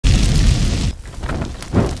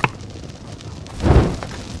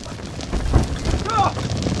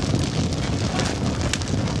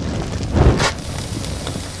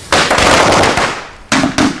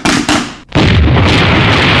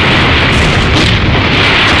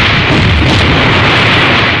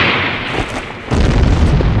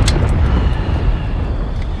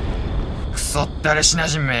るシナ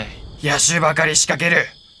人め、野襲ばかり仕掛ける。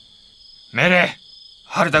命令、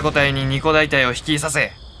春田個隊に2個大隊を率いさ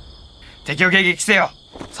せ、敵を迎撃せよ。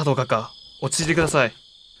佐藤閣下、落ち着いてください。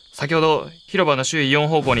先ほど広場の周囲4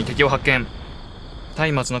方向に敵を発見。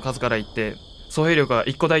松明の数から言って総兵力は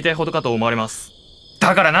1個大隊ほどかと思われます。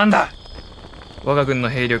だからなんだ。我が軍の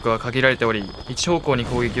兵力は限られており、一方向に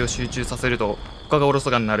攻撃を集中させると他がおろ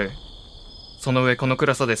そかになる。その上この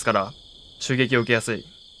暗さですから襲撃を受けやすい。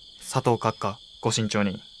佐藤閣下、ご慎重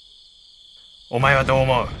に。お前はどう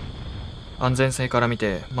思う？安全性から見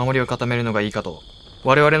て守りを固めるのがいいかと。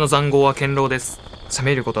我々の塹壕は堅牢です。攻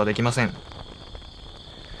めることはできません。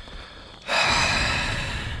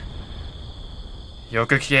よ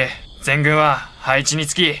く聞け。全軍は配置に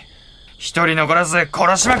つき、一人残らず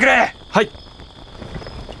殺しまくれ。はい。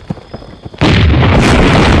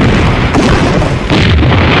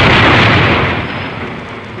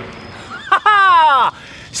哈哈，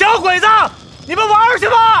小鬼子，你们玩去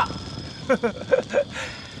吧！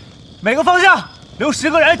每个方向留10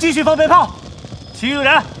个人继续放鞭炮，其余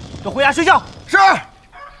人都回家睡觉。是。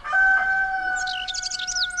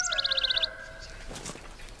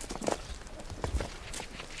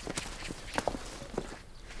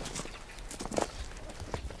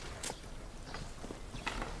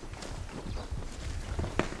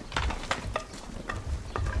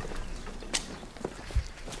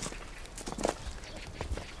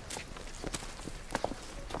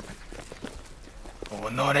お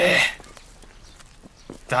のれ、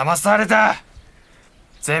騙された。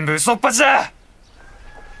全部嘘っぱちだ。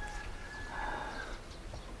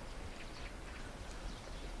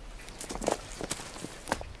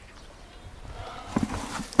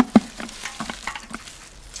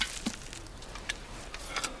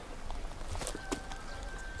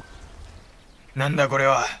なんだこれ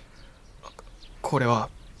は。これは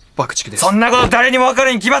爆竹です。そんなこと誰にも分か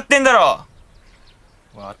るに決まってんだろ。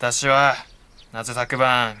私はなぜ昨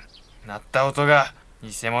晩鳴った音が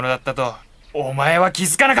偽物だったとお前は気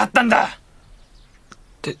づかなかったんだ。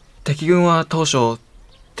敵軍は当初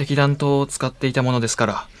敵弾頭を使っていたものですか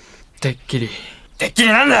ら。てっきり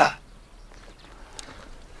なんだ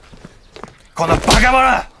このバカ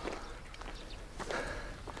者。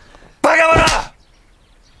バカ者。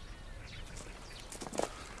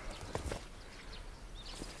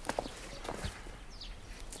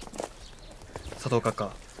佐藤閣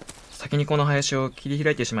下、先にこの林を切り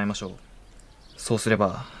開いてしまいましょう。そうすれ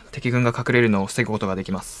ば敵軍が隠れるのを防ぐことがで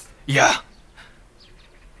きます。いや、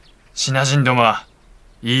シナ人どもは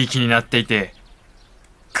いい気になっていて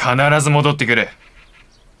必ず戻ってくる。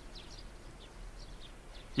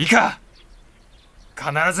いいか、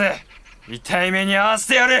必ず痛い目に遭わせ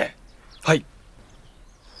てやる。はい。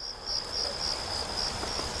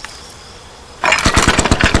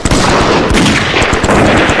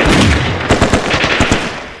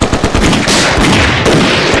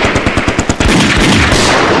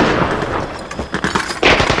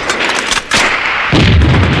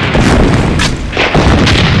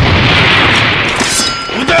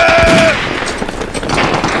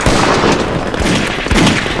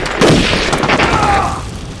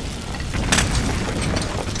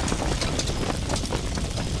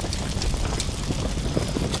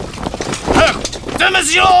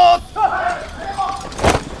しろ。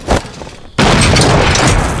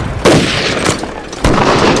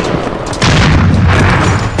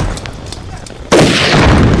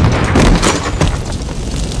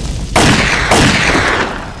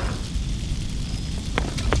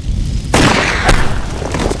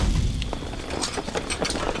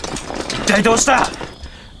一体どうした？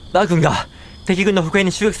ラ軍が敵軍の腹営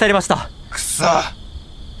に襲撃されました。くそ、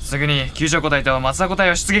すぐに救助個隊と松田個隊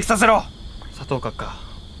を出撃させろ。佐藤閣下、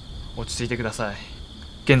落ち着いてください。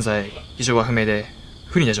現在異常は不明で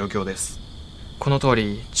不利な状況です。この通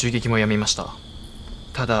り銃撃もやみました。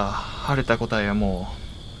ただ晴れた個隊はも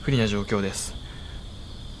う不利な状況です。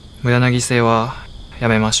無駄な犠牲はや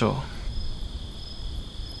めましょ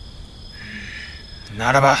う。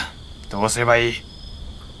ならばどうすればいい？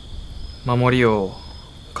守りを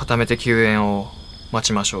固めて救援を待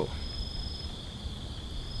ちましょう。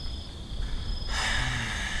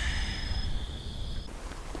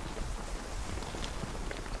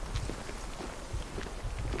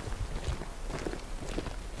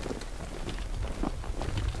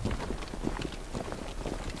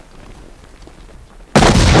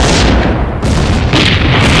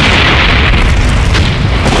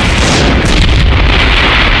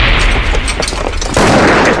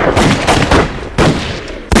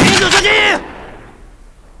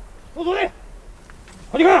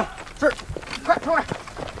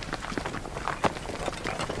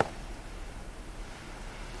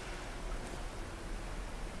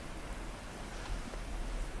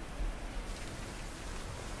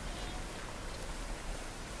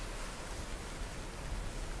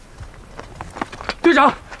队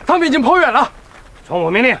长，他们已经跑远了。传我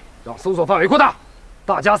命令，让搜索范围扩大，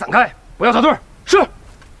大家散开，不要插队。是。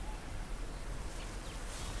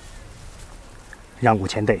让我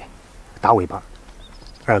前队打尾巴，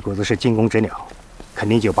二狗子是惊弓之鸟，肯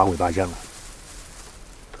定就把尾巴扔了。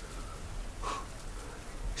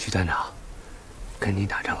徐团长，跟你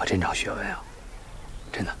打仗可真长学问啊！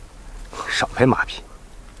真的。少拍马屁，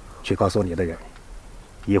去告诉你的人，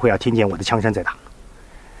一会要听见我的枪声再打。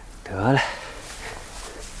得嘞。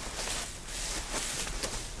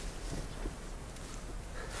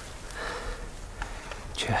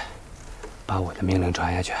去，把我的命令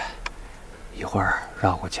传下去。一会儿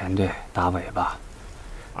绕过前队打尾巴，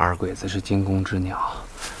二鬼子是惊弓之鸟，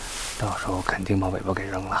到时候肯定把尾巴给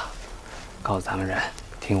扔了。告诉咱们人，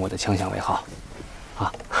听我的枪响为号。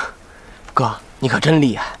啊，哥，你可真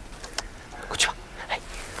厉害！过去吧。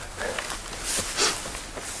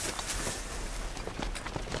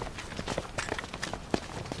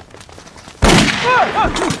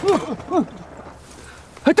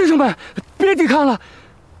哎，弟兄们，别抵抗了，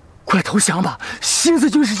快投降吧！新四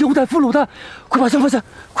军是优待俘虏的，快把枪放下！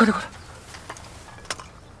快点，快点！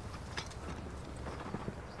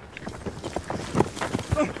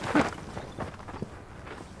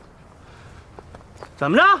怎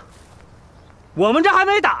么着？我们这还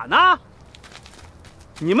没打呢，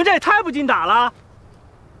你们这也太不经打了！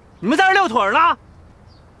你们在这遛腿呢？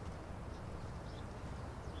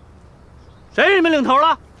谁是你们领头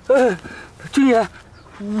了？军爷，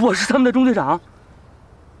我是他们的中队长。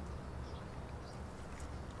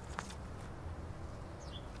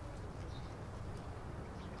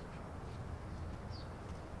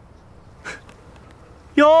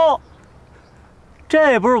哟，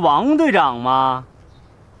这不是王队长吗？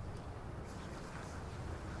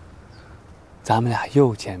咱们俩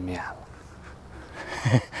又见面了。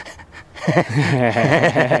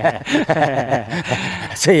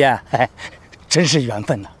崔爷，真是缘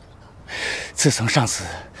分呐！自从上次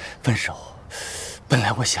分手，本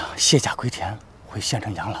来我想卸甲归田，回县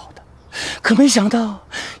城养老的，可没想到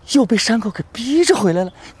又被山口给逼着回来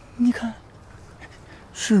了。你看，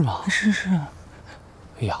是吗？是啊。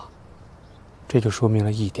哎呀，这就说明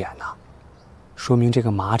了一点呐，说明这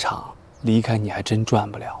个马场离开你还真转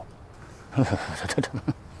不了。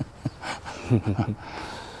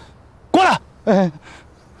过来！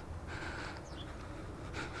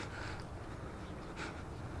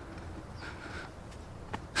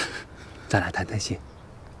咱俩谈谈心，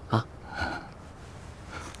啊？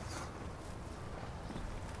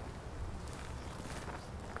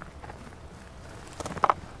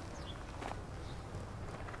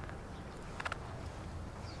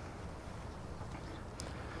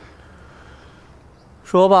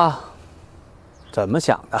说吧，怎么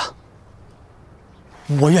想的？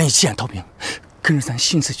我愿意弃暗投明，跟着咱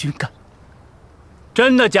新四军干。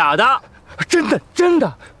真的假的？真的，真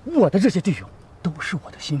的！我的这些弟兄都是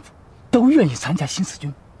我的心腹，都愿意参加新四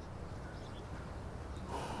军。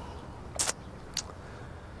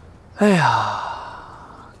哎呀，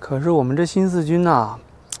可是我们这新四军呐，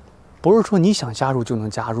不是说你想加入就能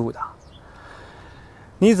加入的，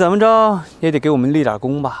你怎么着也得给我们立点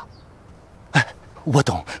功吧？哎，我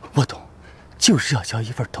懂，就是要交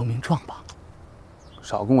一份投名状吧。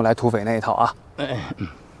少跟我来土匪那一套啊！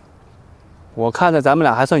我看在咱们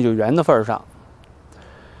俩还算有缘的份上，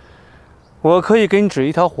我可以给你指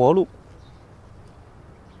一条活路。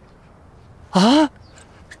啊，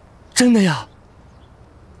真的呀？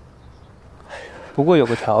不过有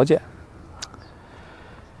个条件，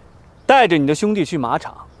带着你的兄弟去马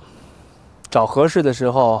场，找合适的时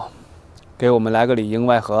候，给我们来个里应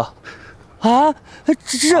外合。啊，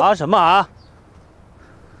这啊什么啊？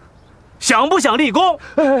想不想立功？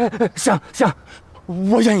想，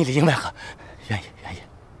我愿意里应外合，愿意。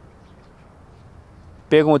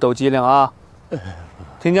别跟我抖机灵啊！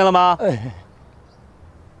听见了吗？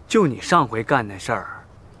就你上回干那事儿，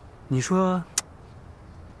你说，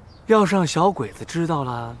要是让小鬼子知道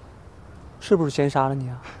了，是不是先杀了你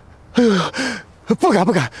啊？哎呦，不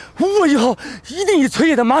敢，我以后一定以崔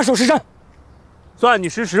爷的马首是瞻。算你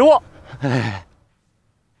识时务。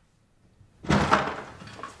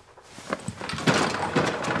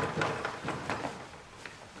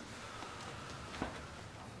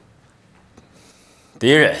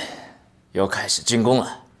敌人又开始进攻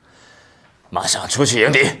了，马上出去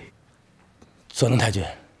迎敌。左能太君，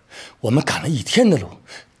我们赶了一天的路，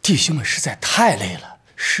弟兄们实在太累了，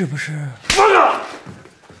是不是？放下！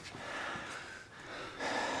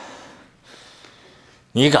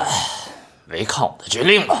你敢违抗我的军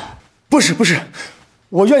令吗？不是，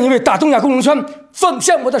我愿意为大东亚共荣圈奉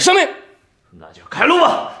献我的生命。那就开路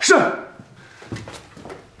吧。是。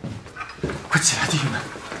快起来！弟兄们，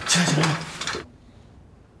起来起来！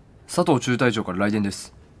佐藤中隊長から来電で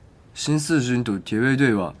す。新四軍と警衛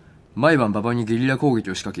隊は毎晩馬場にゲリラ攻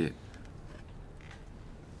撃を仕掛け、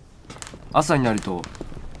朝になると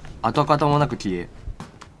跡形もなく消え、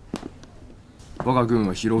我が軍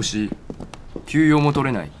は疲労し、休養も取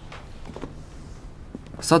れない。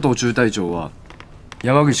佐藤中隊長は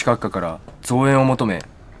山口閣下から増援を求め。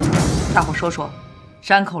大伙说说，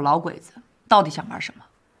山口老鬼子到底想玩什么？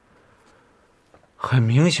很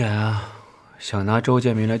明显啊，想拿周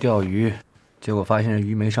建民来钓鱼，结果发现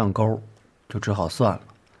鱼没上钩，就只好算了。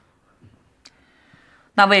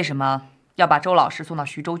那为什么要把周老师送到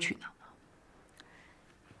徐州去呢？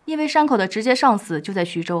因为山口的直接上司就在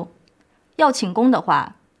徐州，要请功的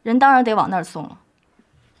话，人当然得往那儿送了。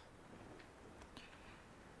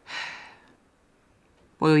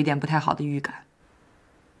我有一点不太好的预感。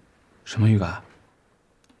什么预感？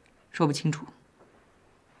说不清楚，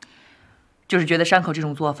就是觉得山口这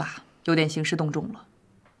种做法有点兴师动众了。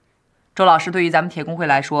周老师对于咱们铁工会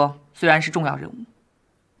来说虽然是重要任务，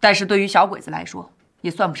但是对于小鬼子来说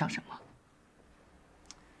也算不上什么。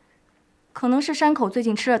可能是山口最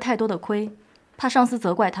近吃了太多的亏，怕上司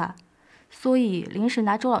责怪他，所以临时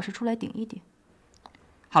拿周老师出来顶一顶。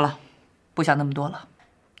好了，不想那么多了。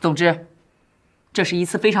总之，这是一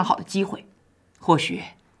次非常好的机会，或许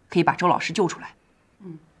可以把周老师救出来。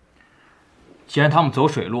既然他们走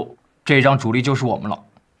水路，这一仗主力就是我们了。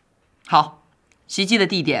好，袭击的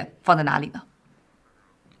地点放在哪里呢？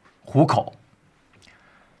湖口。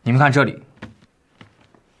你们看这里，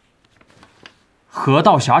河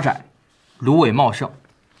道狭窄，芦苇茂盛，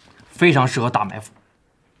非常适合打埋伏。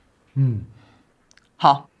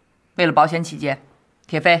好，为了保险起见，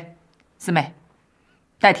铁飞、四妹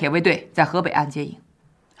带铁卫队在河北岸接应。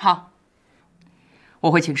好，我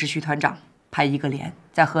会请示徐团长派一个连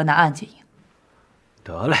在河南岸接应。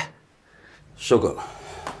得嘞，諸君、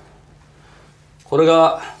これ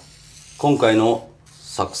が今回の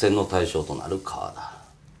作戦の対象となる川だ。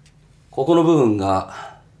ここの部分が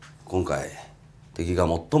今回敵が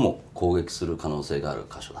最も攻撃する可能性がある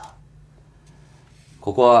箇所だ。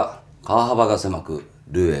ここは川幅が狭く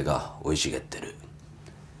ルエが生い茂ってる。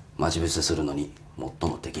待ち伏せするのに最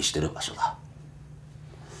も適してる場所だ。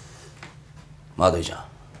马队长，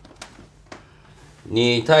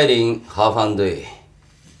你带领哈番队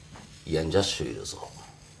沿着水路走，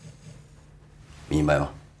明白吗？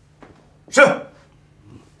是。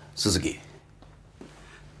鈴木、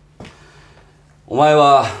お前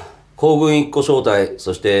は皇軍一個小隊、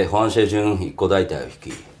そして保安社軍一個大隊を率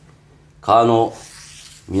い、川の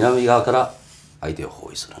南側から相手を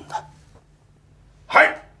包囲するんだ。は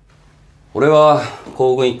い。俺は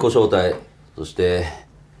皇軍一個小隊、そして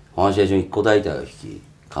保安社軍一個大隊を率い、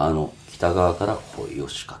川の北側から包囲を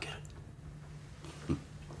仕掛ける。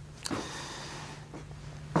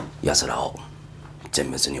奴らを全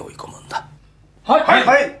滅に追い込むんだ。はいはい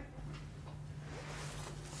はい。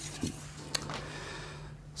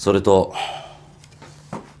それと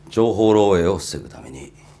情報漏洩を防ぐため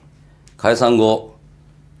に解散後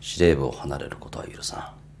司令部を離れることは許さん。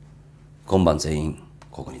今晩全員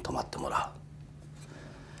ここに泊まってもら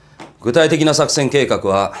う。具体的な作戦計画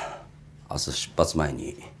は明日出発前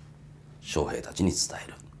に将兵たちに伝え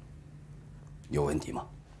る。有问题吗？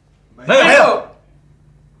没有。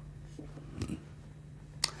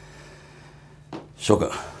諸君，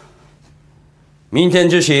明天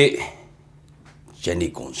就起建立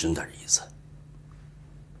功勋的日子，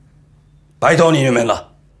拜托你们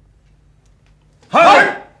了。は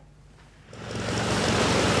い。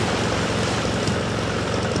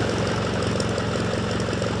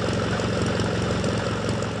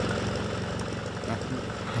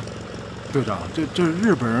队长，这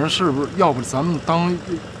日本人是不是要不咱们当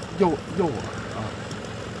诱饵啊？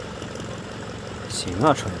行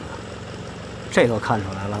啊，锤子，这都看出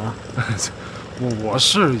来了啊！我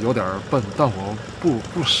是有点笨，但我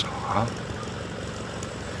不傻。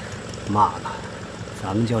妈的，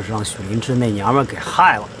咱们就是让许灵芝那娘们给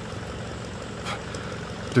害了。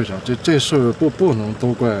队长，这事儿不能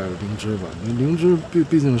都怪灵芝吧？灵芝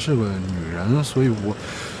毕竟是个女人，所以我。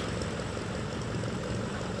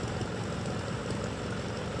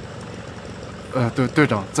队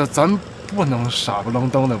长，咱不能傻不愣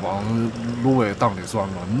登的往芦苇荡里钻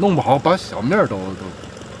了，弄不好把小命都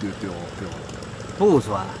丢了。不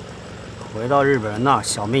钻，回到日本人那儿，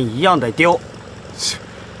小命一样得丢。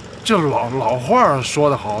这老话说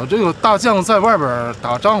得好，这个大将在外边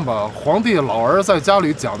打仗吧，皇帝老儿在家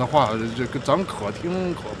里讲的话，这个咱可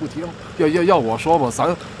听可不听。要我说吧，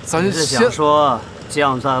咱你是想说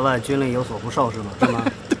将在外，军令有所不受是吗？是吗？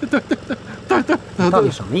对，到底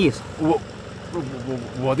什么意思？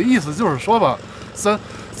我的意思就是说吧，咱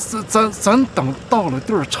等到了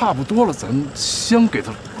地儿差不多了，咱先给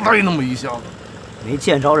他来那么一下子。没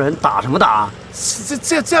见着人，打什么打？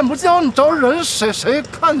见不着人，谁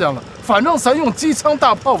看见了？反正咱用机枪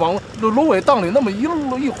大炮往芦苇荡里那么一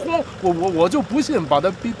轰，我就不信把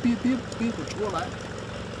他逼不出来。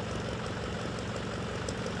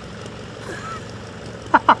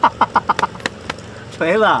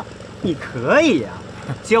锤子，你可以呀、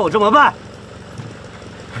就这么办。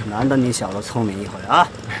难得你小子聪明一回啊！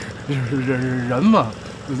人嘛，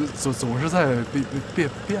总是在变。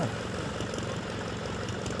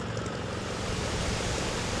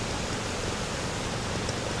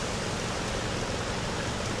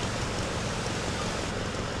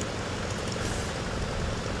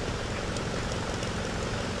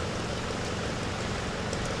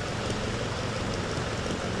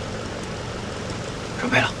准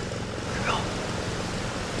备了，准备好。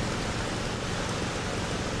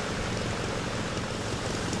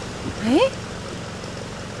哎，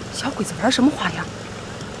小鬼子玩什么花样？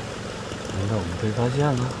难道我们被发现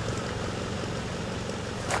了？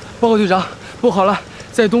报告队长，不好了，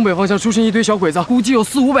在东北方向出现一堆小鬼子，估计有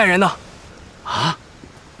400-500人呢。啊！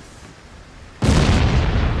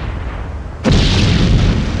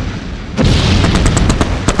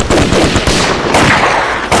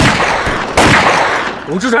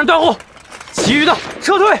龙之船断后，其余的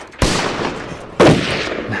撤退。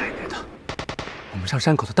奶奶的，我们上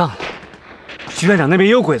山口的当了。徐院长那边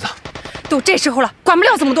也有鬼子。都这时候了，管不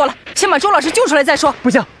了这么多了，先把周老师救出来再说。不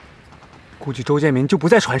行，估计周建民就不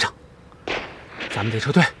在船上，咱们得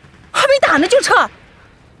撤退。还没打呢就撤？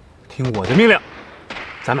听我的命令，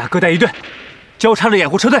咱们俩各带一队，交叉着掩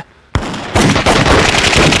护撤退。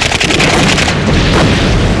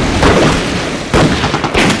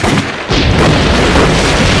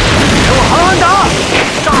狠狠打，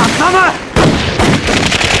打死他们！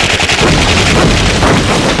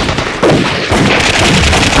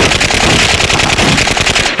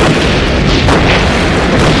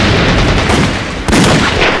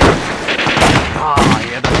大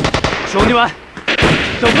爷的，兄弟们，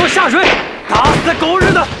都给我下水，打死这狗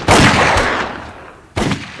日的！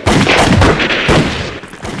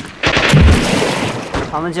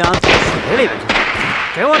他们竟然走水里面去了！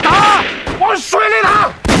给我打，往水里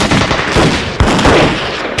打！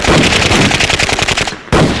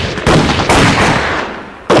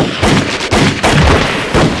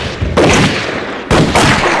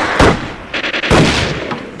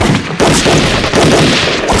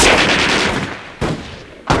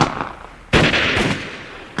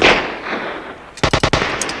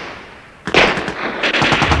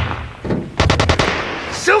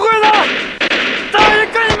小鬼子，大爷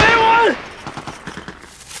跟你没完！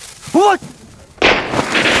我。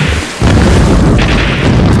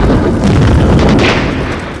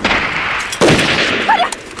快点！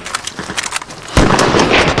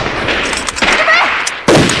准备，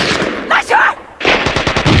拿起来！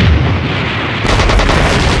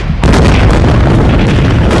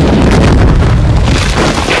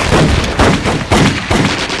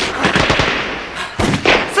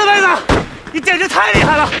四妹子，你简直太厉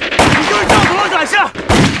害了！你就是赵子龙转世！来，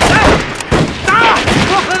打！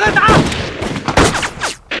给我狠狠打！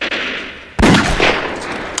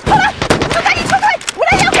好了，你们赶紧撤退，我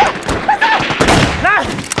来掩护！快走！来，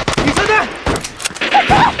你撤退！快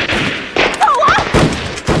走！走啊！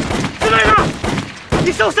四妹子，你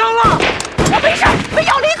受伤了！我没事，被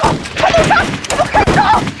咬了一口，快动手！你们快走！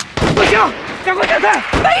不行，赶快撤退！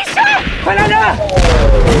没事！快来人！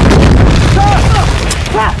走！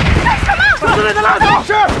快！干什么？把四妹子拉走！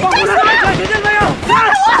是，保护她的安全，听见没有？放开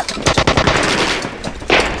我！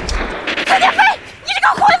蔡天飞，你这个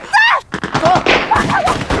混子！走！放开我！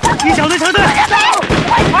一小队撤退，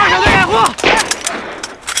二小队掩护。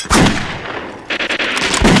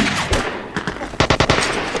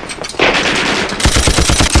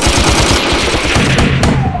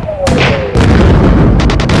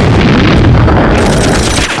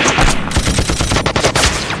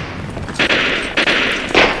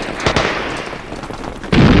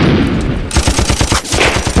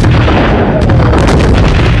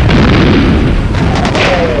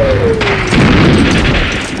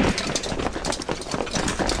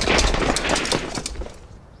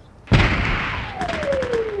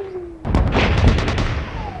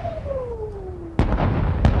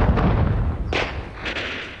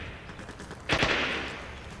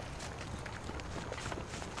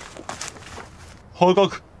報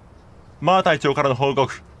告。マー隊長からの報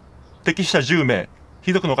告。敵死者10名、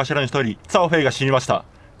貴族の頭の1人、ザオフェイが死にました。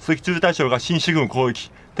赤中隊長が新士軍攻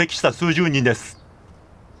撃、敵死者数十人です。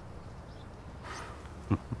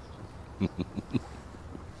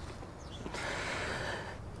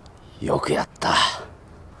よくやった。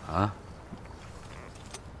あ？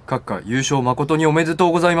閣下優勝誠におめでと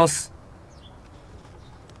うございます。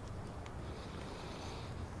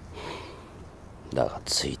だが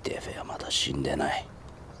ついてフェはまだ死んでない。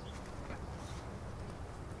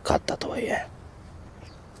勝ったとは言えん。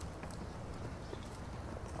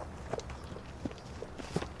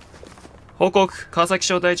報告、川崎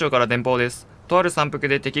小隊長から電報です。とある山腹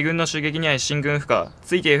で敵軍の襲撃に遭い進軍不可。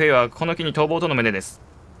ついてフェはこの機に逃亡との旨です。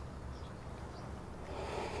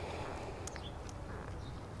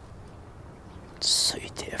つ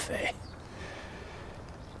いてフェ、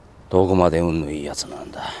どこまで運のいいやつな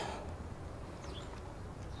んだ。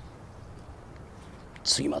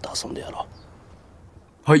次また遊んでやろ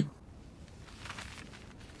う。はい。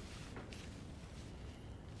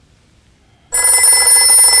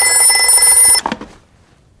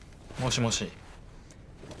もしもし。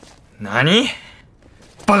何？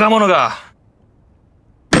バカ者が。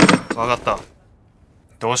わかった。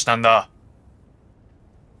どうしたんだ？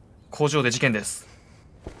工場で事件です。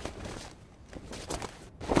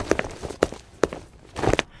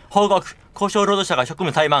報告、交渉労働者が職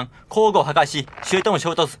務怠慢、工具を破壊し、周囲とも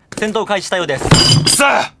衝突、戦闘を開始したようです。くそ！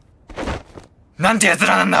なんて奴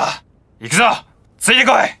らなんだ！行くぞ！ついて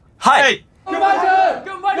こい！はい！跟班车！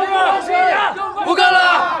跟班车！不干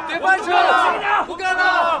了！给班车！不干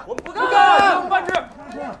了！我们不干了！班车！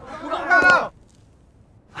不干了！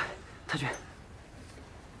太君，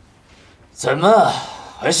怎么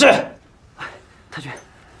回事？太君，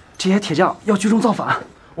这些铁匠要聚众造反。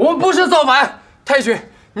我们不是造反，太君，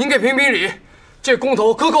您给评评理。这工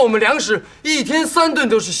头克扣我们粮食，一天3顿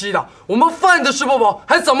都是稀的，我们饭都吃不饱，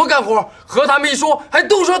还怎么干活？和他们一说，还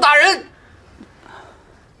动手打人。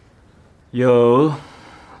有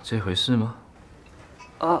这回事吗？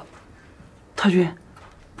太君，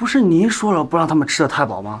不是您说了不让他们吃得太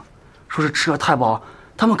饱吗？说是吃得太饱，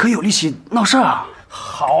他们可以有力气闹事儿啊。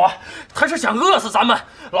好啊，他是想饿死咱们，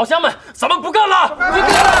老乡们，咱们不干了！不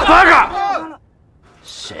干了！八个，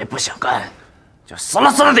谁不想干，就死了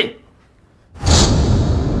死了的。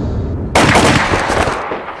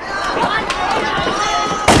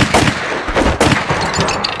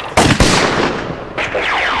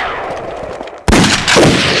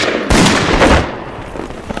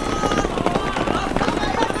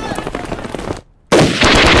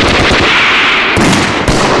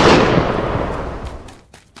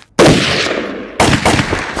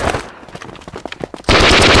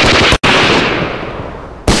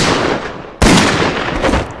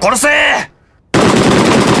殺せ！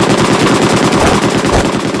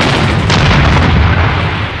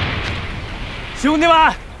兄弟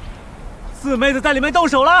们，四妹子在里面动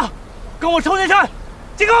手了，跟我冲进去，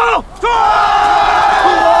进攻！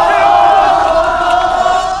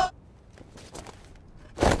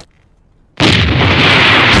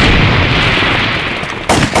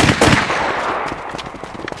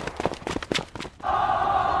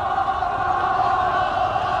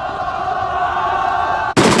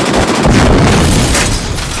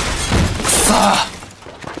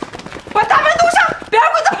把大门堵上，别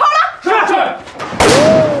让鬼子跑了！是。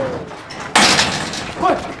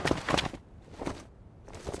快！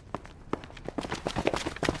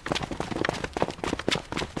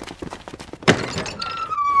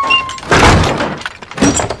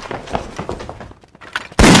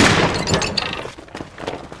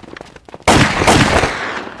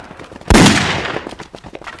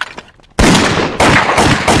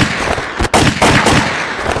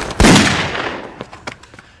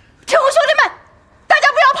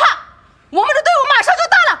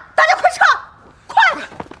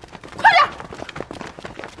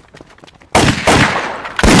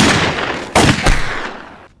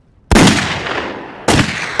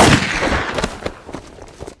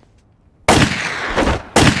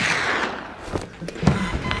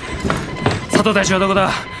佐藤大使はどこ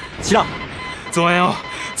だ？知らん。増援を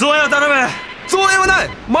頼む。増援はない。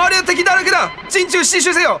周りは敵だらけだ。陣中死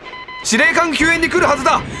守せよ。司令官救援に来るはず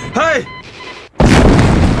だ。はい。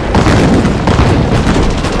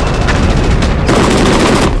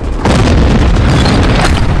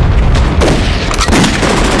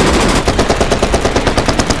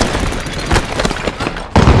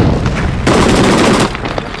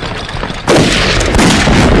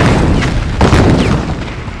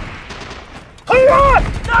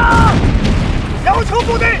要求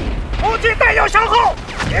部队不计弹药消耗，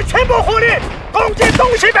以全部火力攻击东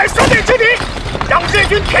西北设备基地，让日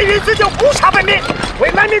军天云自救无差本领，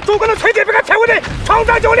为南明祖国的推进这个铁卫队创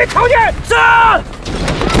造有利条件。是。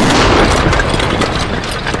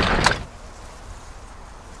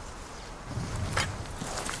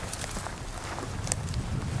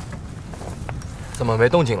怎么没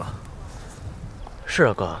动静了？是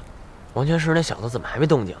啊，哥，王全石那小子怎么还没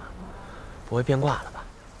动静啊？不会变卦了吧？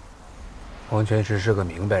王全石是个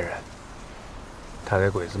明白人，他给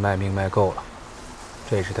鬼子卖命卖够了，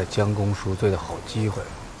这是他将功赎罪的好机会。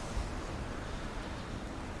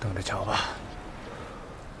等着瞧吧。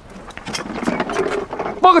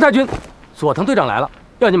报告太君，佐藤队长来了，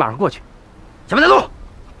要你马上过去。前面带路。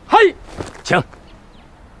嘿，请。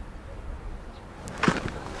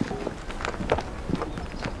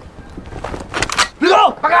立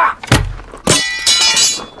正，八嘎。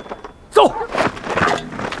走。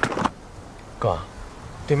哥，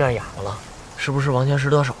对面哑巴了，是不是王全石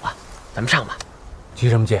得手了？咱们上吧。急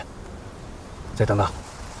什么急？再等等。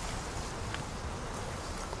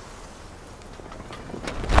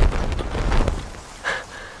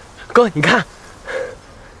哥，你看，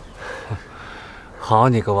好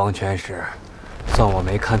你个王全石，算我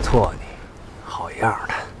没看错你，好样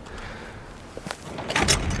的！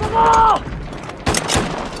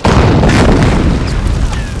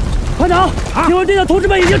团长，救援队的同志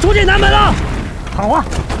们已经出进南门了。好啊，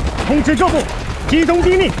通知各部，集中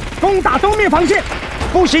兵力攻打东面防线，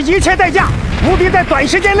不惜一切代价，务必在短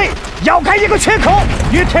时间内咬开一个缺口，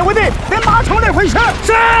与铁卫队连马冲那回事。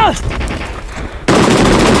是。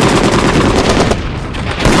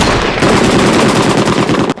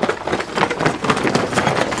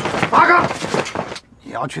八嘎，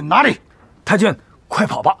你要去哪里？太君，快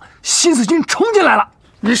跑吧！新四军冲进来了！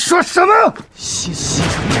你说什么？新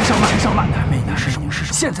城陈上慢，没那是什么？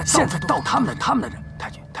现在到他们的人。太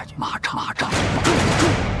君，马上！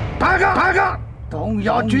八嘎，东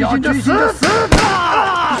窑军心的死！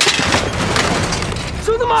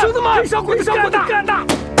兄弟们，这小鬼子干的！打！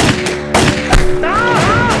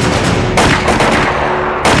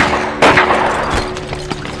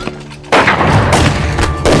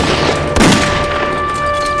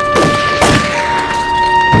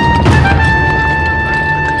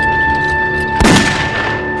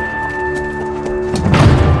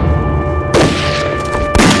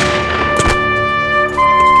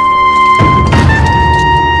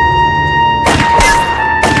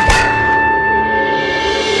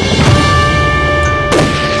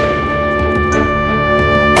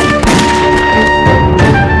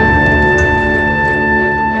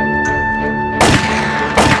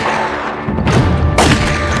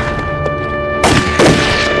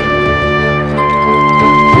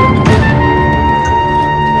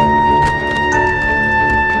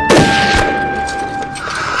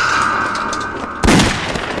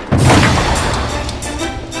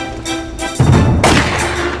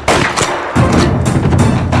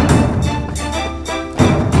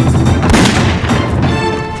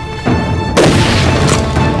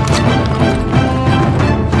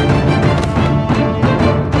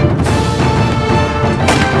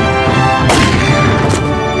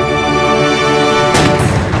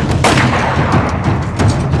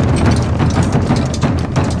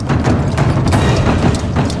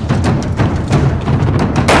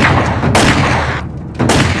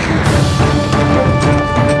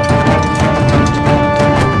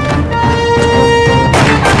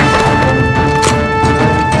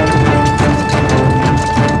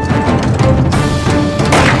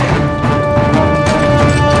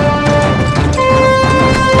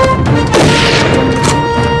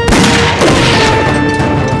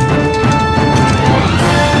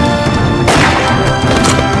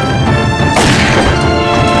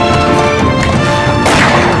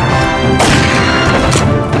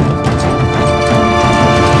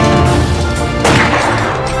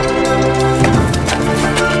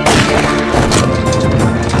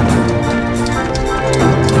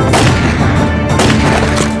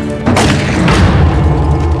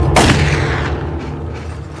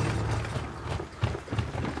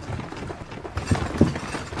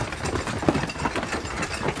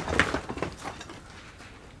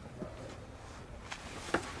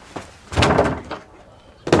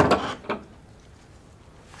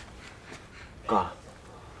哥，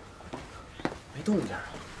没动静啊，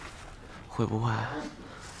会不会？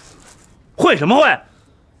会什么会？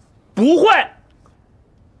不会。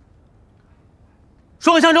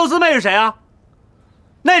双香洲四妹是谁啊？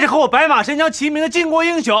那是和我白马神枪齐名的巾帼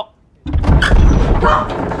英雄。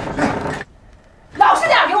老实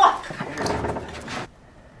点，给我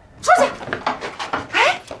出去！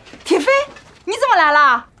哎，铁飞，你怎么来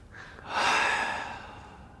了？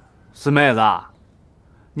四妹子，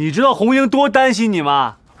你知道红英多担心你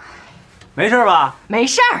吗？没事吧？没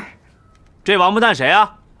事儿。这王八蛋谁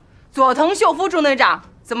啊？佐藤秀夫中队长，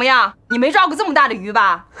怎么样？你没抓过这么大的鱼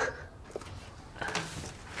吧？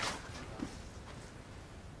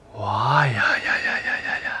哇呀！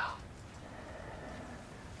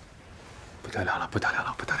不得了了，不得了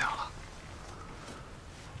了，不得了了！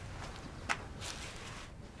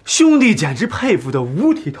兄弟简直佩服的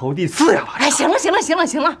五体投地，呲牙巴掌！哎，行了，行了，行了，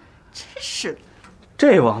行了，真是的。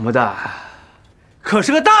这王八蛋可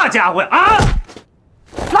是个大家伙呀！啊！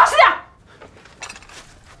老实点！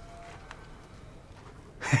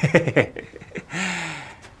嘿嘿嘿，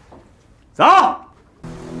走。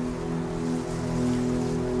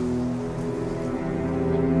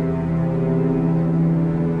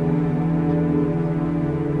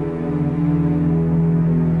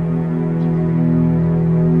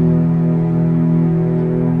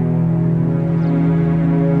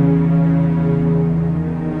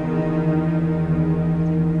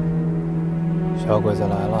小鬼子来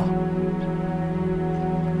了。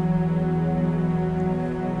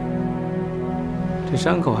这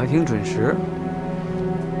山口还挺准时。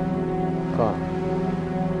哥，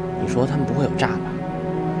你说他们不会有诈吧？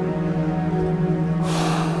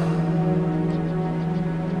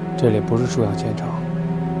这里不是出养现场，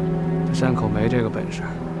这山口没这个本事。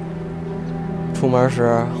出门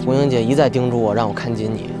时，红英姐一再叮嘱我，让我看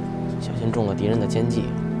紧你，小心中了敌人的奸计。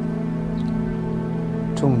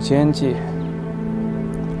中奸计？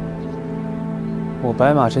我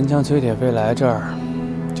白马神枪崔铁飞来这儿，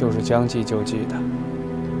就是将计就计的。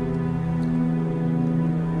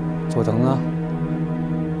佐藤呢？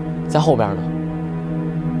在后边呢。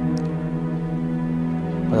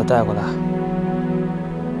把他带过来，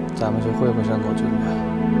咱们去会会山口军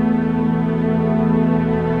的。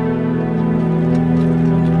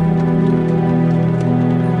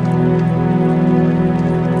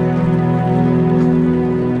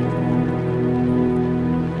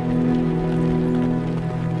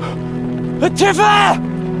铁飞！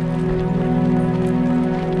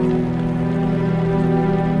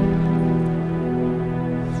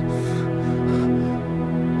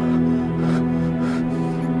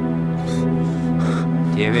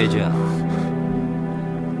铁飞君，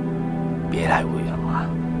别来无恙啊！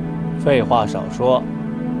废话少说，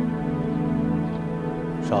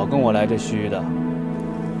少跟我来这虚的。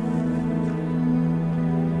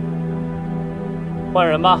换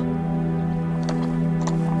人吧。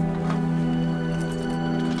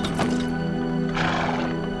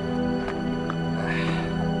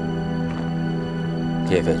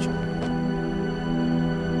铁飞君，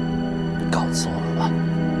你搞错了吧？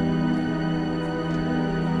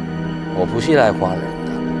我不是来换人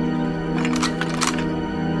的，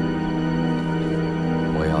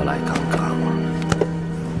我要来看看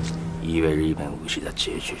一位日本武士的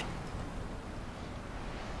结局。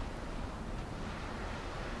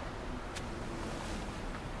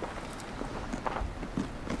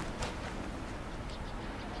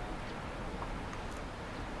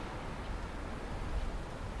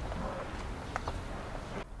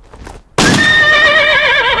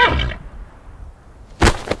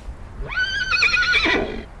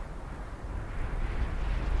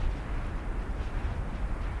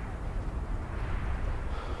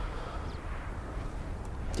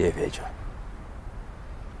铁飞君，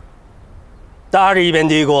大日本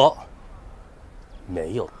帝国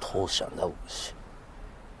没有投降的武士。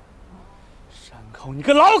山口，你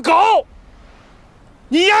个老狗！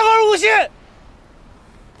你言而无信！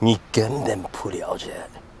你根本不了解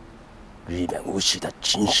日本武士的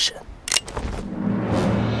精神。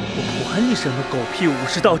我管你什么狗屁武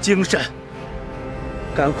士道精神！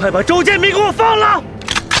赶快把周建民给我放了！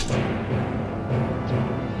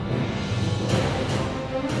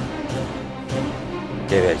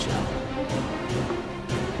铁飞君，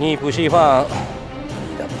你不喜欢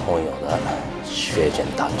你的朋友的血溅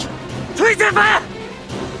大战？崔建飞，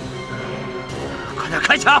快点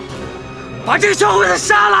开枪，把这个小鬼子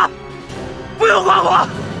杀了！不用管我。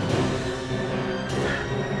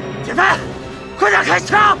建飞，快点开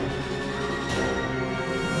枪！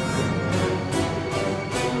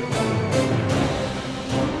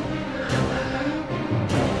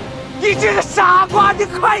你这个傻瓜，你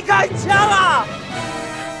快开枪啊！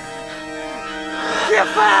铁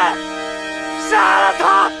飞，杀了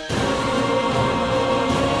他！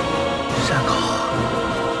山口，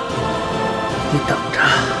你等着，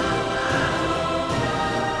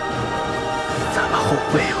咱们后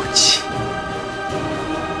会有期。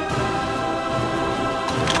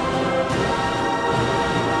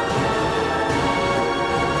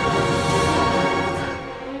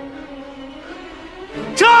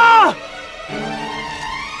撤！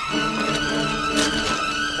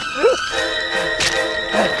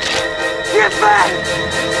铁飞！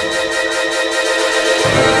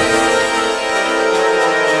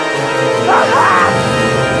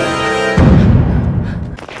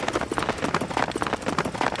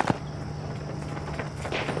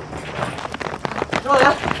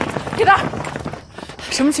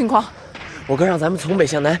么情况？我哥让咱们从北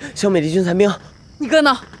向南消灭敌军残兵。你哥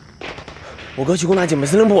呢？我哥去攻打警备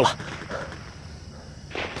司令部了。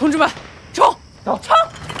同志们，冲！走，冲！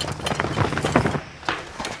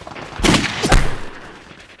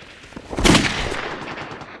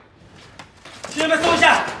兄弟们，松一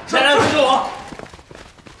下，下来跟着我。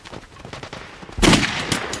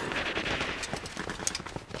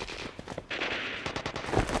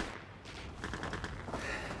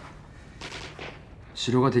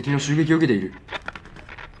城が敵の襲撃を受けている。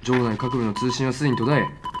城内各部の通信はすでに途絶え、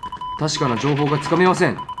確かな情報がつかめませ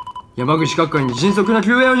ん。山口各界に迅速な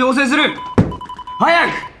救援を要請する。早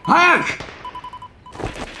く早く！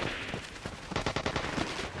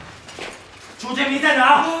周建民在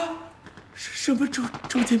哪？什么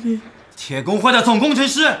周建民？铁工会的总工程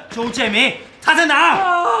师周建民，他在哪？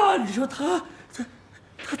啊！你说他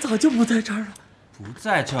早就不在这儿了。不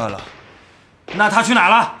在这了？那他去哪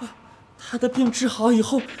了？他的病治好以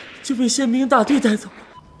后就被宪兵大队带走了。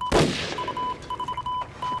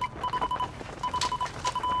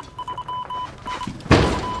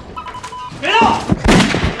别动！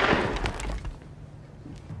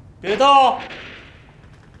别动！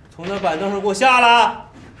从那板凳上给我下来！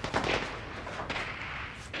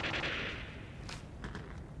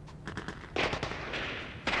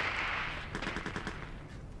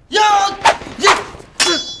呀！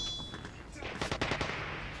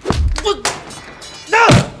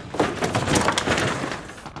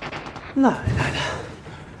奶奶的，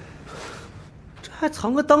这还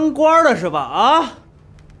藏个当官的是吧？啊，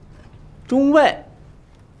中尉。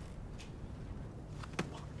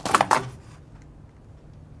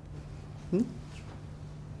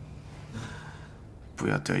不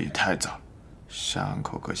要得意太早，山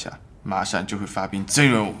口阁下马上就会发兵增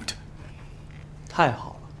援我们的。太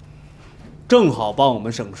好了，正好帮我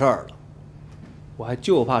们省事儿了。我还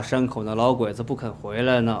就怕山口那老鬼子不肯回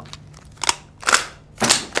来呢。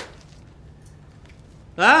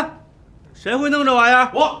来，谁会弄这玩意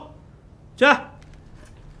儿？我去，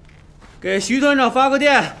给徐团长发个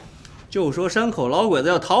电，就说山口老鬼子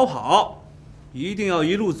要逃跑，一定要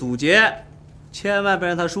一路阻截，千万别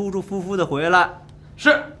让他舒舒服服的回来。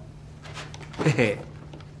是。嘿嘿。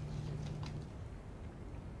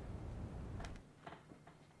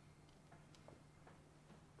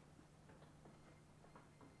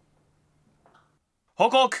報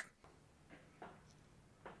告。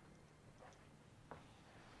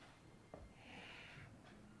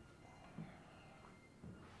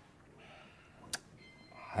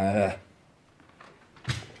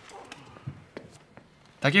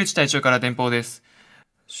竹内隊長から電報です。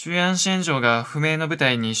周安支援長が不明の部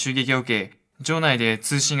隊に襲撃を受け、城内で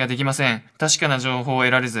通信ができません。確かな情報を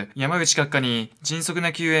得られず、山口閣下に迅速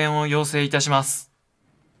な救援を要請いたします。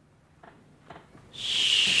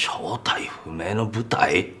正体不明の部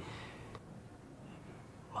隊？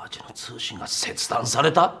町の通信が切断さ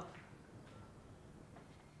れた？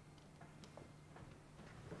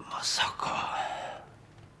まさか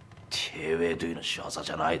铁衛隊の仕業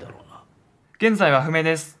じゃないだろうな。現在は不明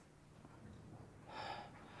です。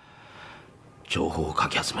情報をか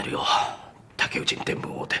き集めるよう竹内に伝聞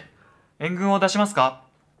を追って。援軍を出しますか？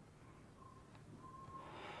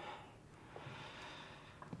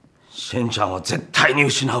シンちゃんを絶対に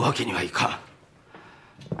失うわけにはいか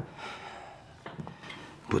ん。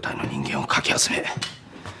部隊の人間をかき集め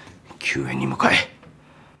救援に向かえ。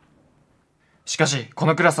しかしこ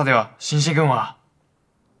の暗さでは新進軍は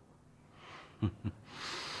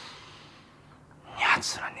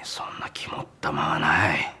奴らにそんな肝っ玉は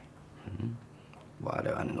ない。我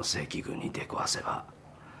々の正規軍に出くわせば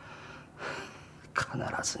必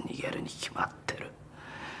ず逃げるに決まってる。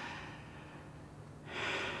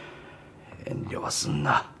遠慮はすん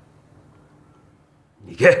な。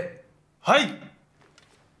行け。はい。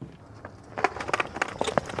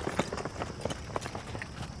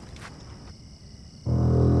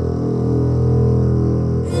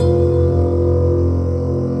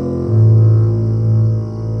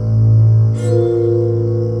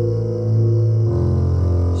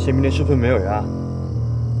宪兵连视频没有人啊？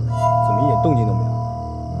怎么一点动静都没有？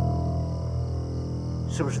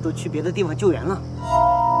是不是都去别的地方救援了？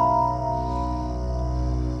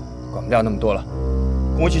管不了那么多了，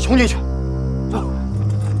跟我一起冲进去！走。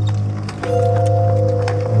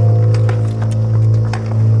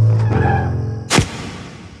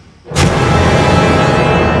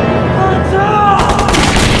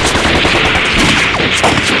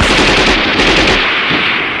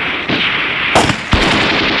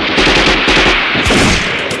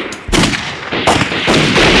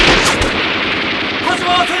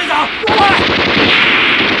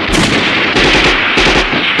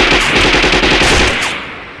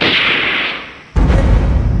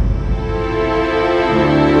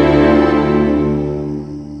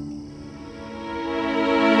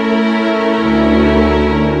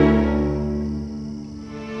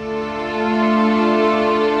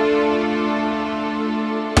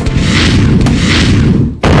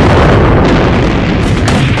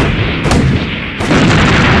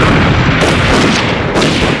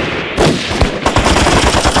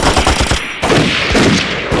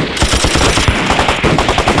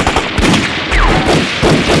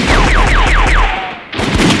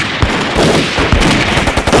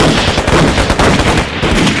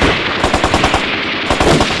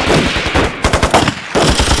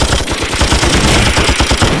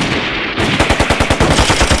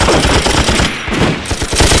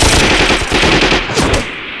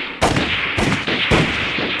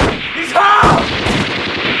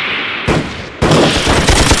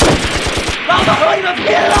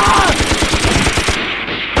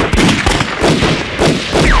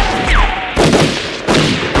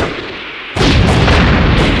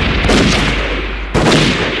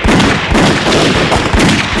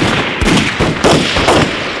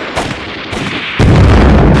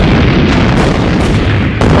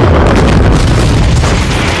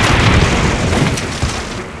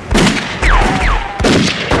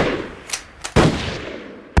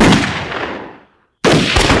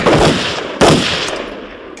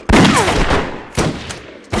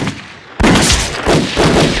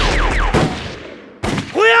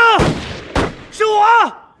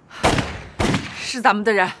是咱们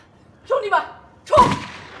的人，兄弟们，冲！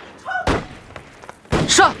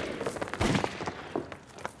上！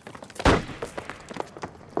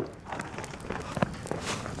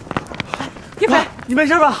铁飞，你没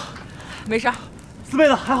事吧？没事。四妹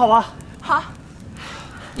子还好吧？好。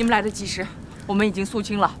你们来得及时，我们已经肃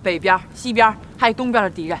清了北边、西边还有东边的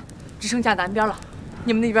敌人，只剩下南边了。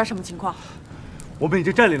你们那边什么情况？我们已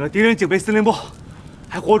经占领了敌人警备司令部，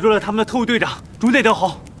还活捉了他们的特务队长竹内德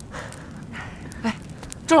侯。哎，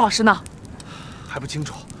周老师呢？还不清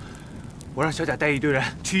楚。我让小贾带一队人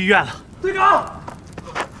去医院了。队长，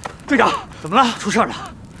队长，怎么了？出事了！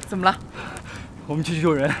怎么了？我们去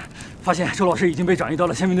救人，发现周老师已经被转移到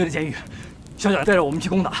了宪兵队的监狱。小贾带着我们去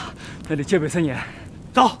攻打，那里戒备森严。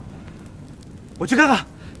走，我去看看。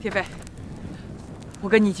铁飞，我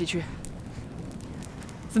跟你一起去。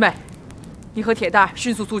四妹，你和铁蛋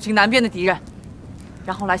迅速肃清南边的敌人，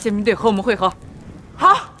然后来宪兵队和我们会合。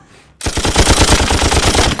好。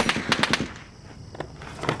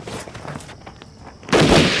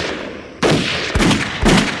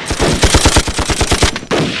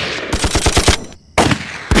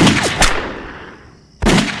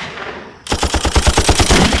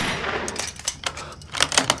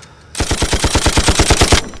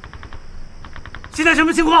现在什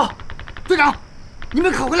么情况？队长，你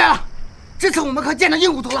们可回来了！这次我们可见着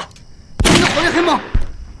硬骨头了，他们的火力很猛，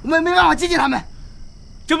我们没办法接近他们。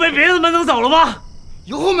就被别的门弄走了吗？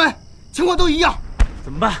有后门，情况都一样。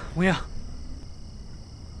怎么办，红英？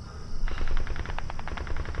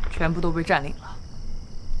全部都被占领了，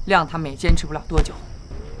亮他们也坚持不了多久。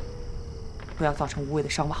不要造成无谓的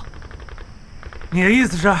伤亡。你的意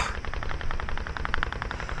思是？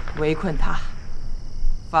围困他，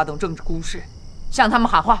发动政治攻势。向他们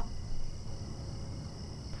喊话，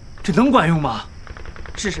这能管用吗？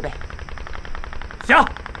试试呗。行，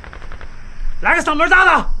来个嗓门大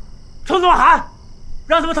的，冲他们喊，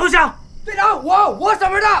让他们投降。队长，我嗓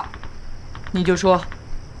门大。你就说，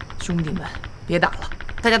兄弟们，别打了，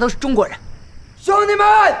大家都是中国人。兄弟们，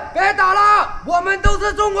别打了，我们都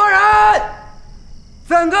是中国人。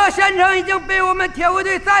整个县城已经被我们铁卫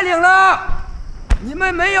队占领了，你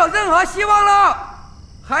们没有任何希望了。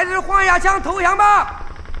还是换下枪投降吧，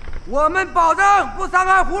我们保证不伤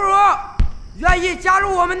害俘虏。愿意加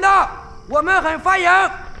入我们的，我们很欢迎；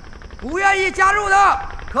不愿意加入的，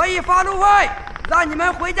可以发路费，让你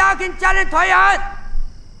们回家跟家人团圆。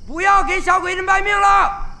不要给小鬼子卖命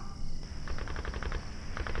了。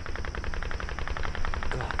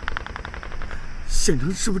哥，县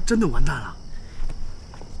城是不是真的完蛋了？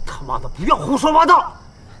他妈的，不要胡说八道！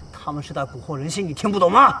他们是在蛊惑人心，你听不懂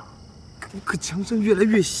吗？可墙身越来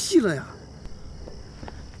越细了呀！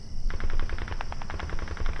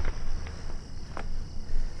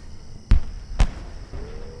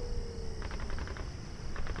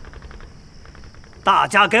大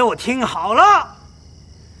家给我听好了，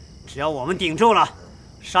只要我们顶住了，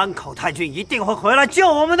山口太君一定会回来救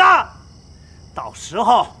我们的。到时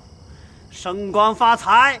候，升官发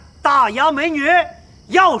财，大洋美女，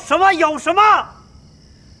要什么有什么。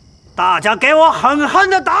大家给我狠狠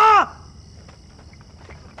的打！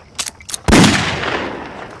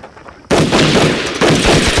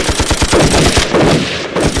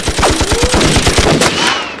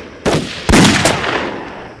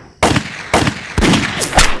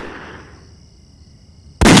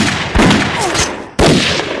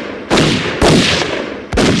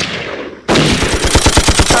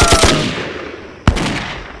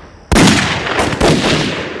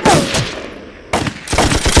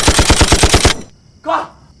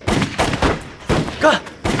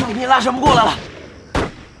你拉什么过来了？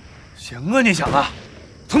行啊，你小子，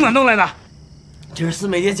从哪弄来的？这是四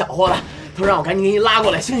妹姐搅和的，她让我赶紧给你拉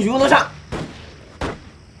过来，兴许用得上。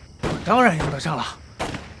当然用得上了，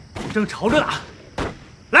我正愁着呢。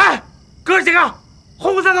来，哥几个，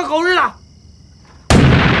轰3个狗日的！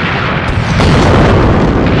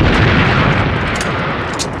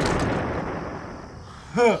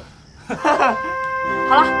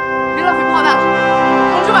好了，别浪费炮弹了，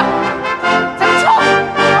同志们，咱们冲！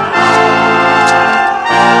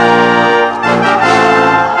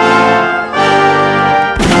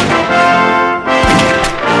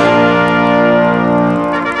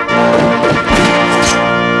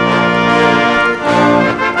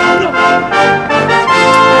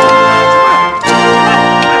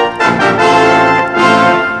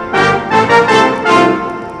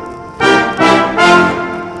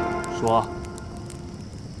说，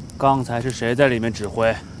刚才是谁在里面指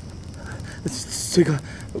挥？崔哥，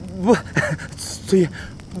不，崔爷，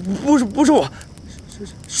不是我，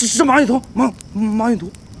是马远图，马远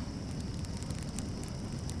图。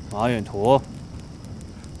马远图，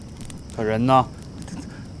他人呢？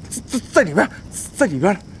在里边，在里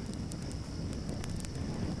边。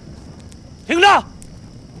听着，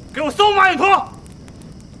给我搜马远图！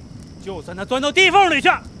就算他钻到地缝里去，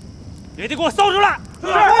也得给我搜出来。是。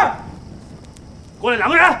过来2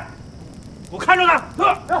个人，给我看着他。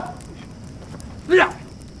是。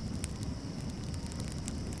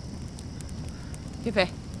铁飞，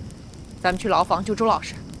咱们去牢房救周老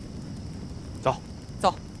师。走。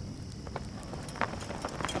走。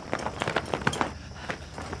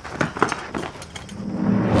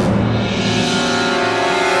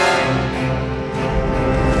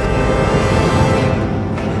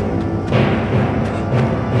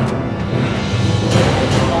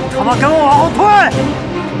他妈，跟我往后退！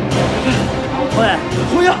往后退！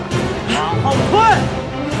红英，往后退！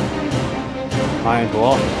马远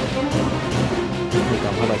图，你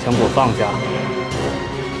赶快把枪给我放下！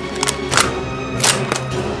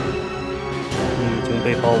你已经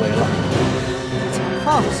被包围了。枪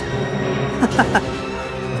放下！哈哈，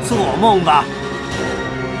做梦吧！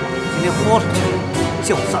今天豁出去，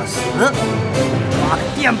就算死，妈的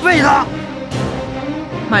垫背他！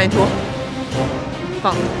马远图，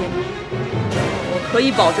放开电脑，我可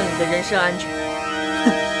以保证你的人身安全。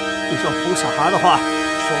你说哄小孩的话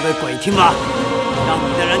说给鬼听了，让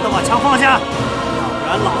你的人都把枪放下，要不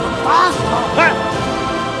然老子打死他！快！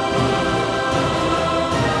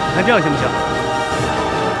你看这样行不行？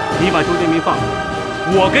你把周建民放下，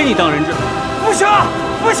我给你当人质。不行，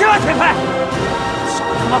不行，铁飞，少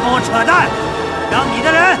他妈跟我扯淡！让你的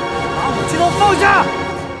人把武器都放下，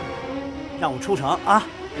让我出城啊！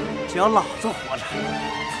只要老子活着，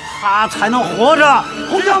他才能活着，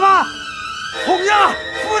知道吗？红英，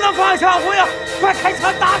不能放下红英，快开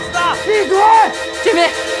枪打死他！闭嘴！建民，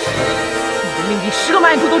你的命比10个马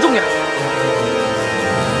远图都重要。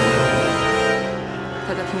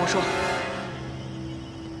大家听我说，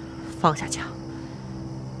放下枪，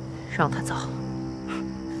让他走。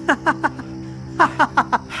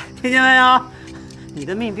听见没有？你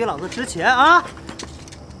的命比老子值钱啊！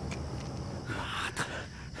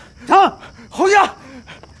疼，红英，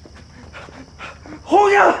红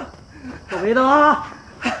英，都别动啊！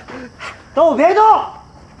都别动！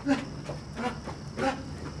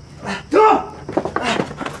动！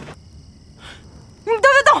你都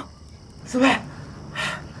别动！四妹。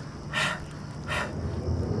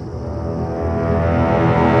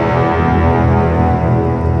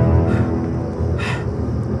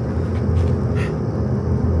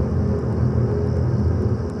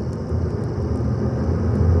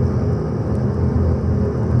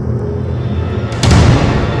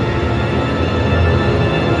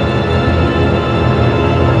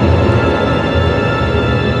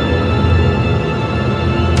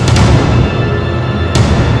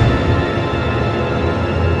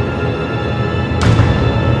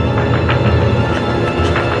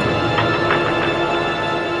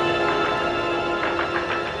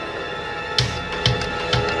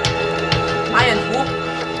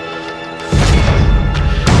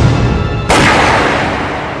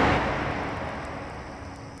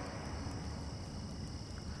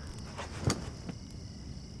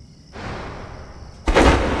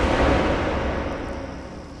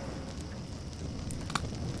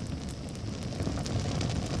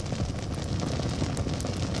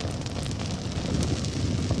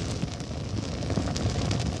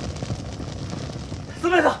四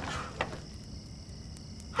妹子，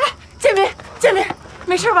哎，建民，建民，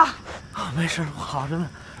没事吧？啊，没事，我好着呢。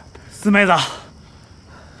四妹子，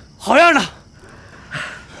好样的！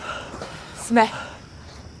四妹，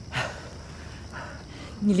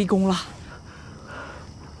你立功了。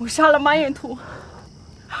我杀了马远图，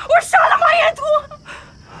我杀了马远图。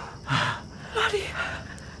老李，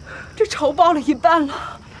这仇报了一半了。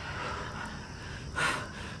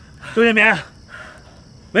周建民，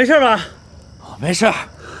没事吧？没事。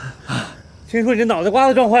听说你这脑袋瓜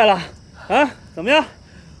子撞坏了，啊？怎么样？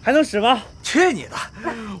还能使吗？去你的！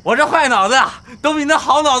我这坏脑子啊，都比那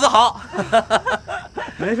好脑子好。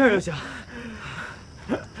没事就行。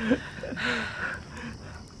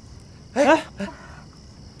哎，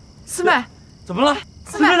四妹，怎么了？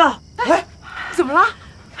四妹呢？哎，怎么了？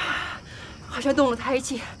好像动了胎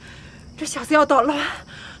气，这小子要倒了。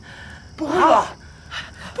不会吧？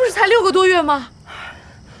不是才6个多月吗？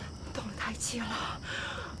动了胎气了。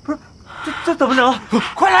不是，这怎么整？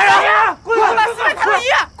快来人！快把四妹抬到医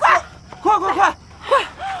院！快！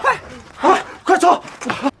快走！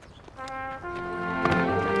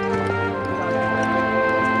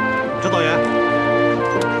指导员，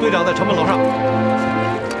队长在城门楼上。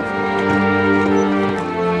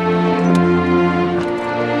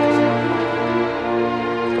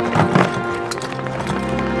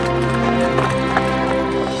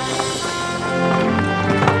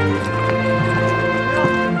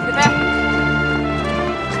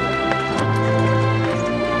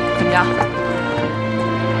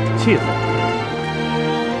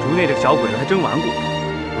真顽固，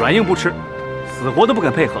软硬不吃，死活都不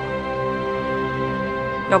肯配合。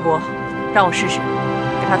要不，让我试试，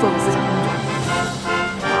给他做做思想工作。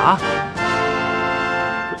啊？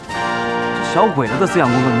这小鬼子的思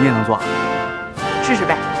想工作你也能做？试试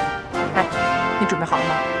呗。哎，你准备好了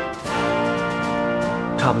吗？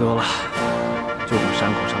差不多了，就等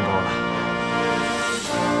山口上钩了。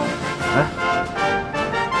哎，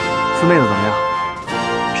四妹子怎么样？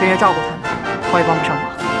沈月照顾他们，我也帮不上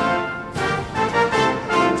忙。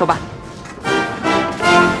走吧。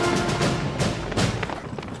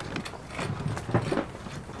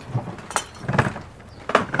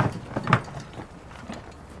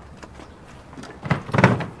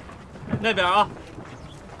那边啊，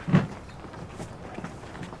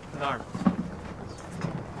那儿呢。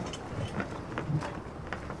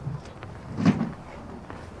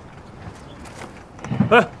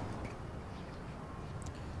哎，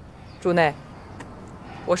主内，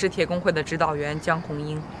我是铁工会的指导员江红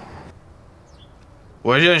英。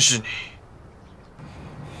我认识你，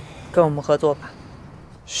跟我们合作吧。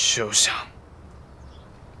休想！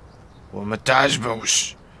我们大日本武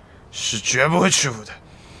士是绝不会屈服的。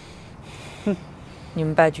哼，你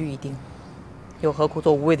们败局已定，又何苦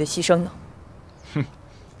做无谓的牺牲呢？哼，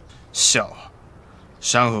笑话！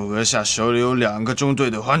山口阁下手里有2个中队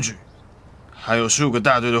的皇军，还有数个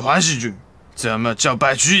大队的皇系军，怎么叫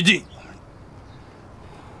败局已定？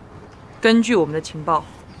根据我们的情报，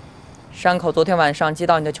山口昨天晚上接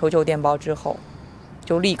到你的求救电报之后，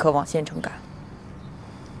就立刻往县城赶。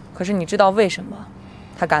可是你知道为什么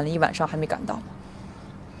他赶了1晚上还没赶到吗？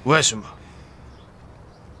为什么？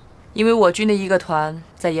因为我军的一个团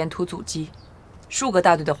在沿途阻击，数个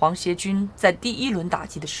大队的皇协军在第1轮打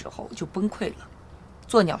击的时候就崩溃了，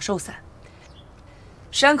作鸟兽散。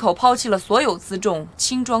山口抛弃了所有辎重，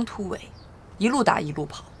轻装突围，一路打一路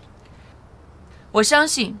跑。我相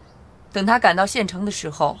信，等他赶到县城的时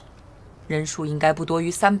候，人数应该不多于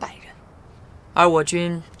300人。而我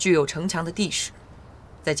军具有城墙的地势，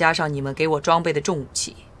再加上你们给我装备的重武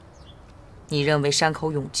器，你认为山口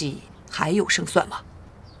永纪还有胜算吗？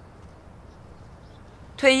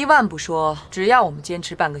退一万步说，只要我们坚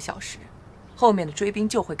持半个小时，后面的追兵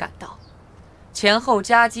就会赶到，前后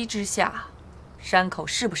夹击之下，山口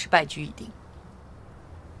是不是败局已定？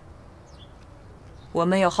我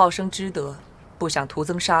们有好生之德，不想徒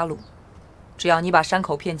增杀戮。只要你把山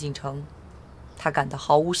口骗进城，他感到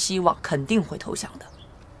毫无希望，肯定会投降的。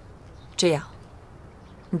这样，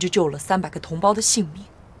你就救了300个同胞的性命。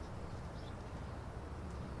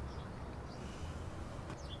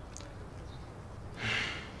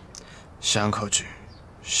山口局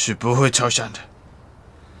是不会投降的。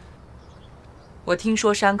我听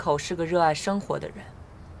说山口是个热爱生活的人，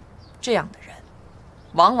这样的人，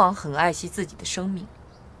往往很爱惜自己的生命。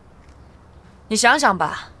你想想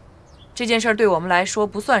吧，这件事对我们来说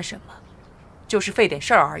不算什么，就是费点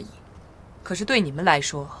事儿而已。可是对你们来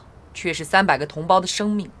说，却是300个同胞的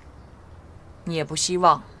生命。你也不希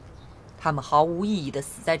望他们毫无意义地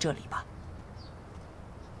死在这里吧？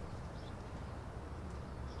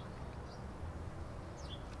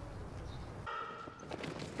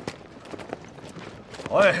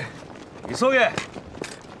おい、急げ。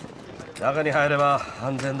中に入れば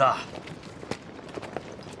安全だ。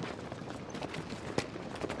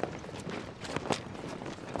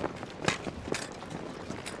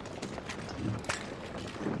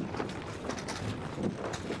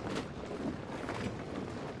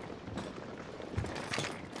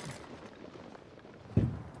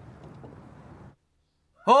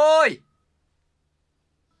おーい、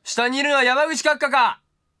下にいるのは山口閣下か。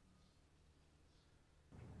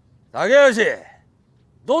竹内、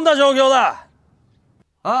どんな状況だ？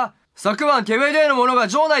あ、昨晩手上大の者が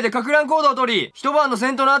城内で撹乱行動を取り、一晩の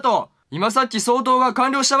戦闘の後、今さっき総統が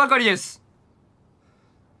完了したばかりです。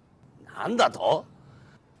なんだと？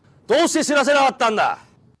どうして知らせなかったんだ？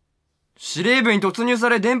司令部に突入さ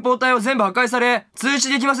れ、電報隊を全部破壊され、通知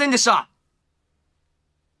できませんでした。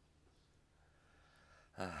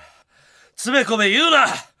つべこべ言うな。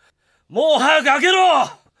もう早く開けろ。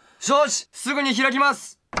承知、すぐに開きま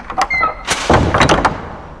す。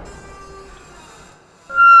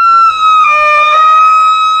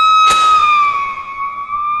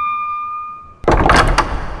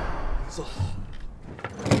そう。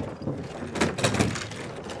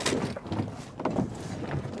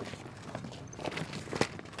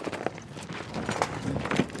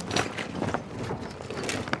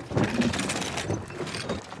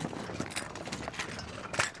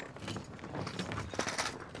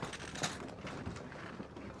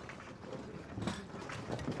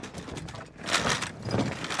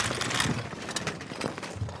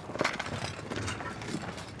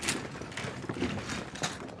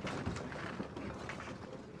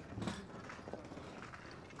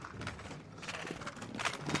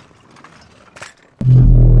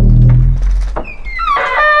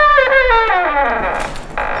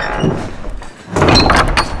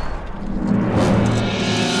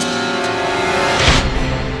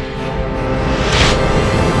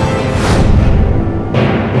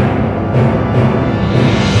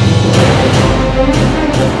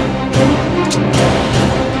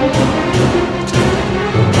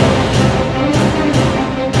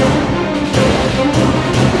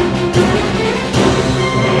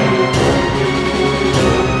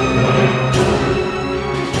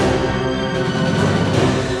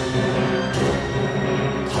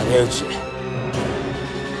内。これ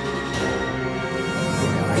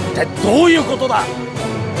は一体どういうことだ？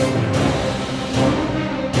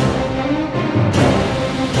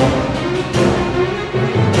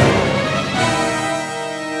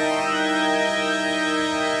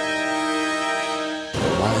お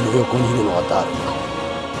前の横にいるのは誰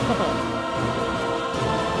怎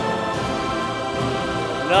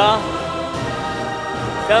么着？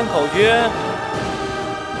山口君，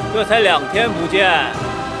这才2天不见，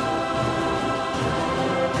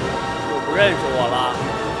就不认识我了？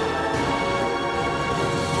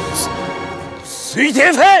水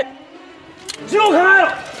田飞，銃を構え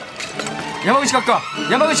ろ！山口閣下、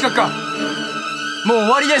山口閣下、もう終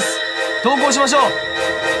わりです。投降しましょう。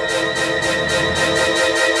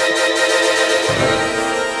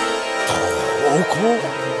投降？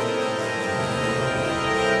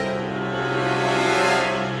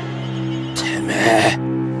てめえ、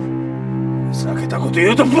ふざけたこと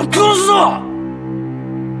言うとぶっ殺すぞ！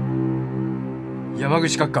山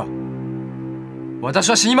口閣下、私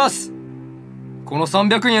は死にます。この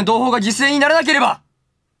300人の同胞が犠牲にならなければ。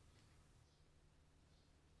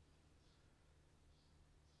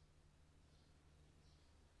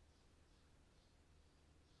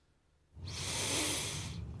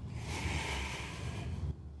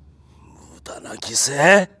無駄な犠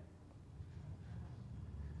牲？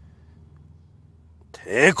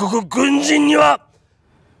帝国軍人には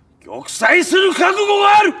玉砕する覚悟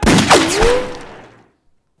がある！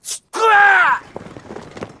突っ込め！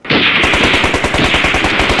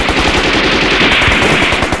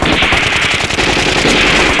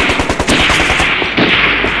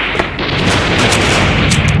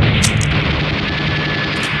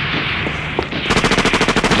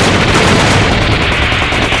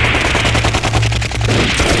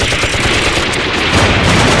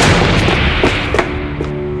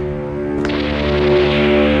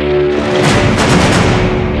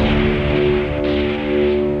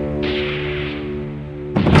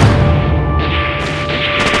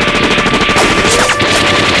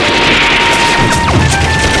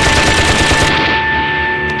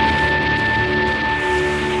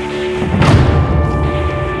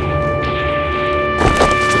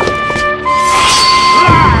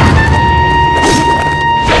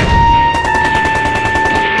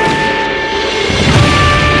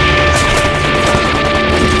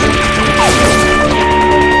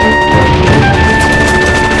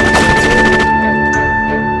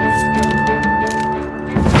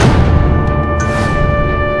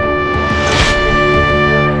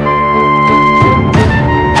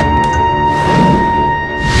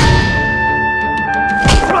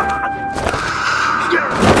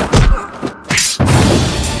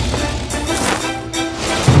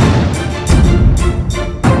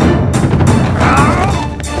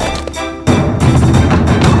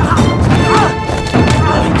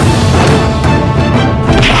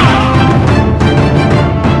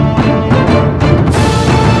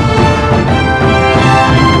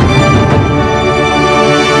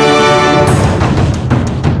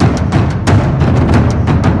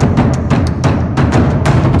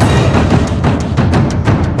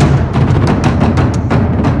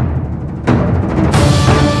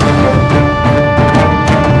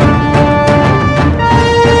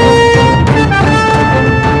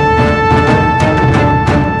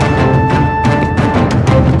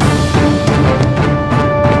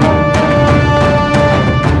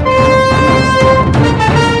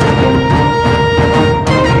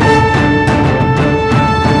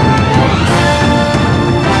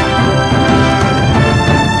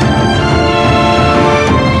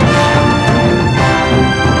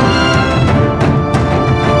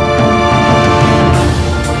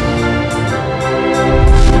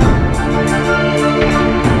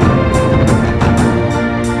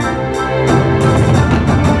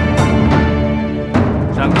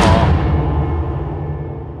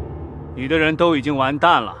的人都已经完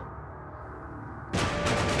蛋了，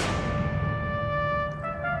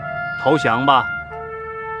投降吧。